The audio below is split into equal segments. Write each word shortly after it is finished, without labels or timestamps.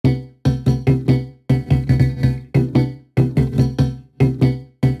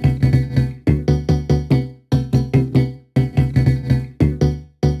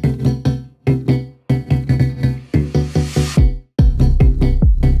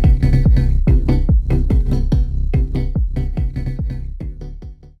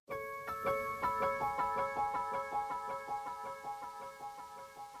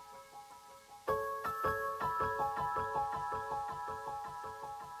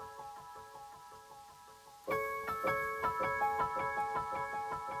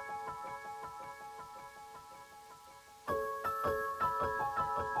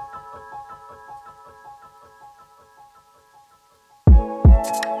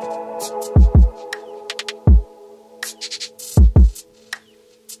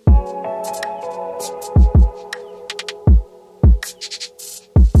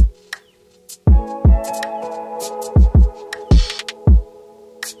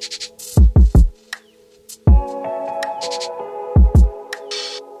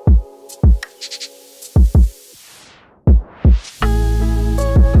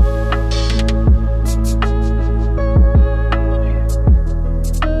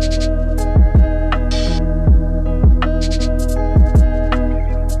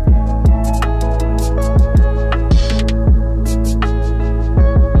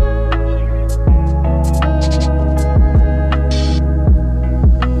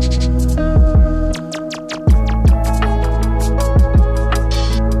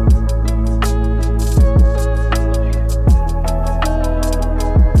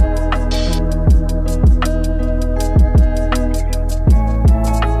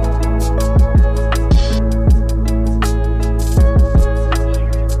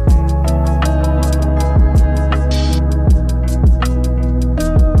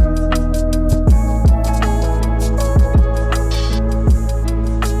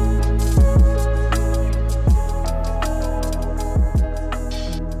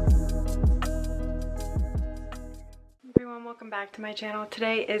my channel.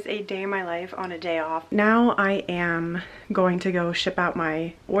 Today is a day in my life on a day off. Now I am going to go ship out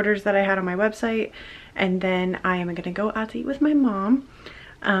my orders that I had on my website, and then I am gonna go out to eat with my mom.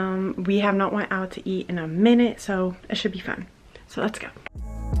 We have not went out to eat in a minute, so it should be fun. So let's go.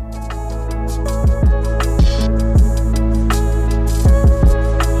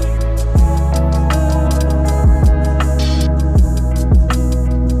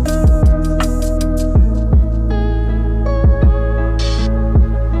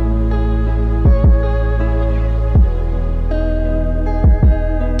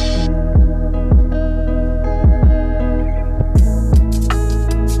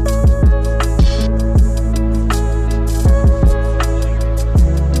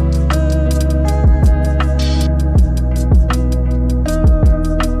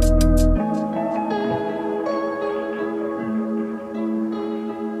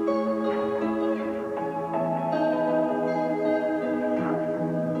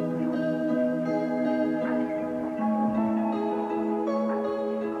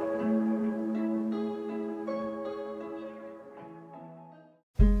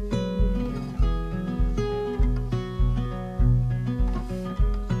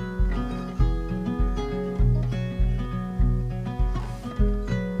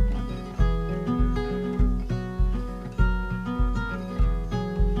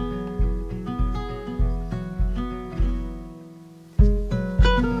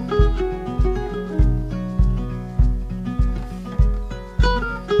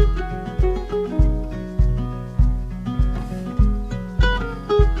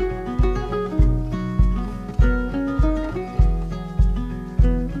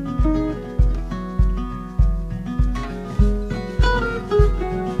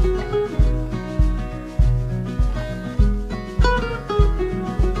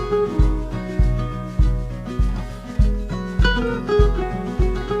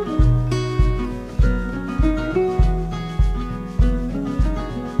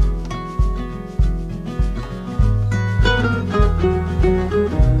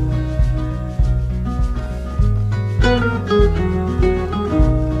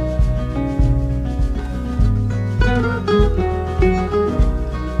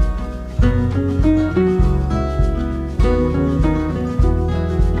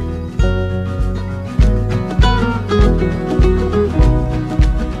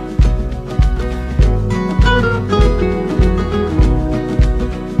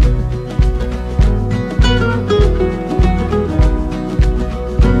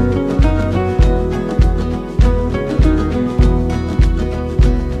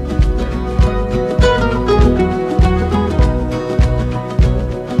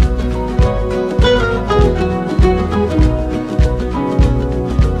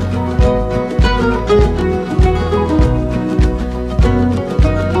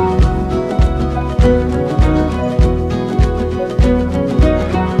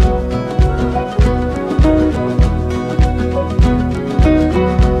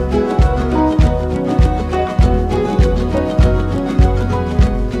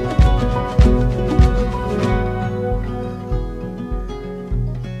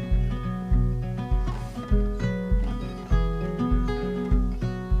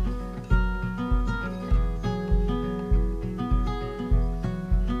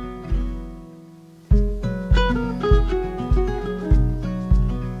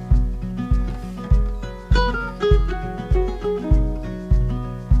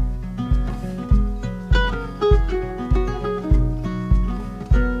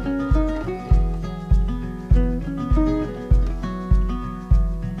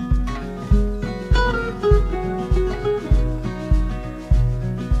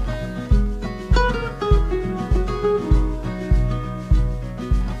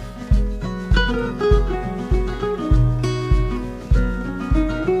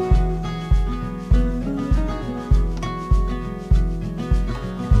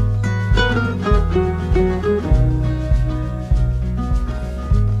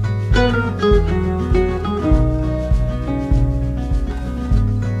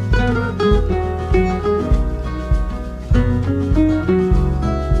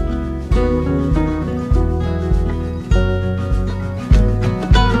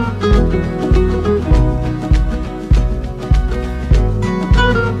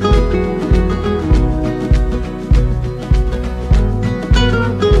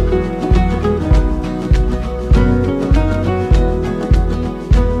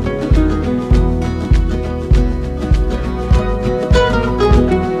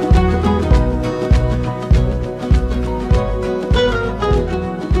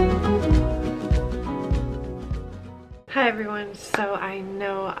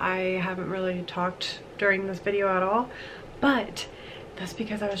 talked during this video at all, but that's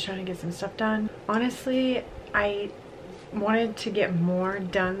because I was trying to get some stuff done. Honestly, I wanted to get more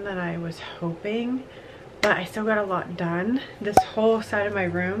done than I was hoping, but I still got a lot done. This whole side of my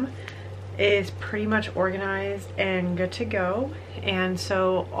room is pretty much organized and good to go, and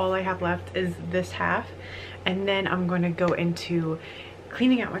so all I have left is this half, and then I'm going to go into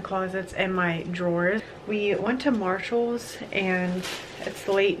cleaning out my closets and my drawers. We went to Marshall's and it's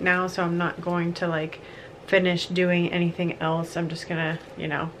late now, so I'm not going to like finish doing anything else. I'm just gonna, you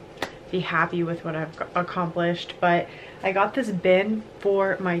know, be happy with what I've accomplished. But I got this bin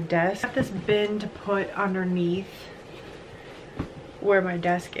for my desk. I got this bin to put underneath where my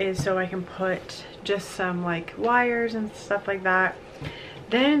desk is, so I can put just some like wires and stuff like that.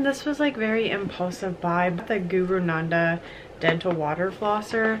 Then this was like very impulsive buy, the Guru Nanda dental water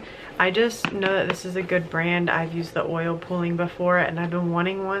flosser. I just know that this is a good brand. I've used the oil pulling before and I've been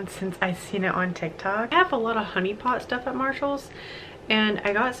wanting one since I've seen it on TikTok. I have a lot of honey pot stuff at Marshall's, and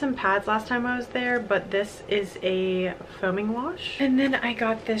I got some pads last time I was there, but this is a foaming wash. And then I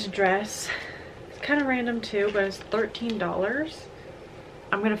got this dress. It's kind of random too, but it's $13.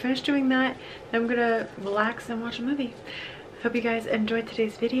 I'm gonna finish doing that, then I'm gonna relax and watch a movie. Hope you guys enjoyed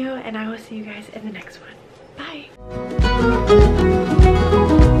today's video, and I will see you guys in the next one. Bye.